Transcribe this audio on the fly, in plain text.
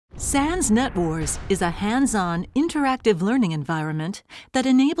SANS NetWars is a hands-on, interactive learning environment that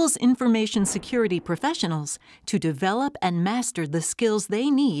enables information security professionals to develop and master the skills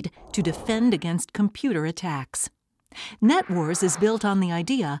they need to defend against computer attacks. NetWars is built on the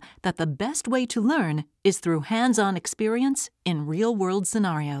idea that the best way to learn is through hands-on experience in real-world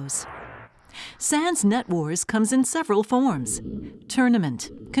scenarios. SANS NetWars comes in several forms: Tournament,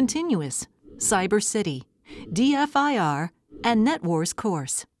 Continuous, Cyber City, DFIR, and NetWars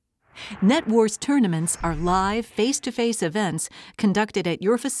Course. NetWars tournaments are live, face-to-face events conducted at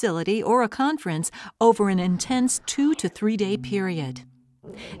your facility or a conference over an intense 2 to 3 day period.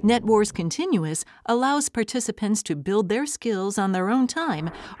 NetWars Continuous allows participants to build their skills on their own time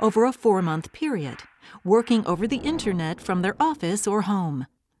over a 4-month period, working over the internet from their office or home.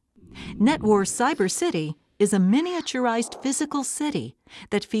 NetWars Cyber City is a miniaturized physical city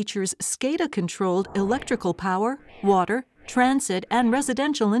that features SCADA-controlled electrical power, water, transit, and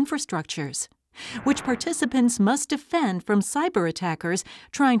residential infrastructures, which participants must defend from cyber attackers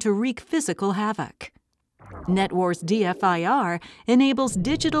trying to wreak physical havoc. NetWars DFIR enables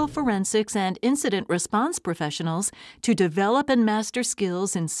digital forensics and incident response professionals to develop and master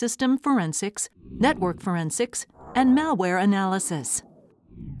skills in system forensics, network forensics, and malware analysis.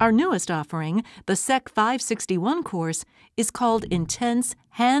 Our newest offering, the SEC 561 course, is called Intense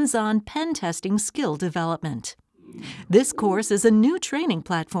Hands-on Pen Testing Skill Development. This course is a new training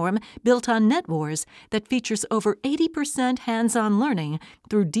platform built on NetWars that features over 80% hands-on learning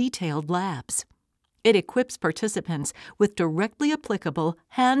through detailed labs. It equips participants with directly applicable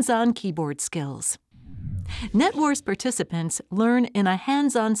hands-on keyboard skills. NetWars participants learn in a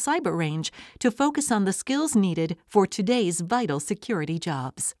hands-on cyber range to focus on the skills needed for today's vital security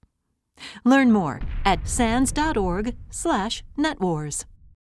jobs. Learn more at sans.org/netwars.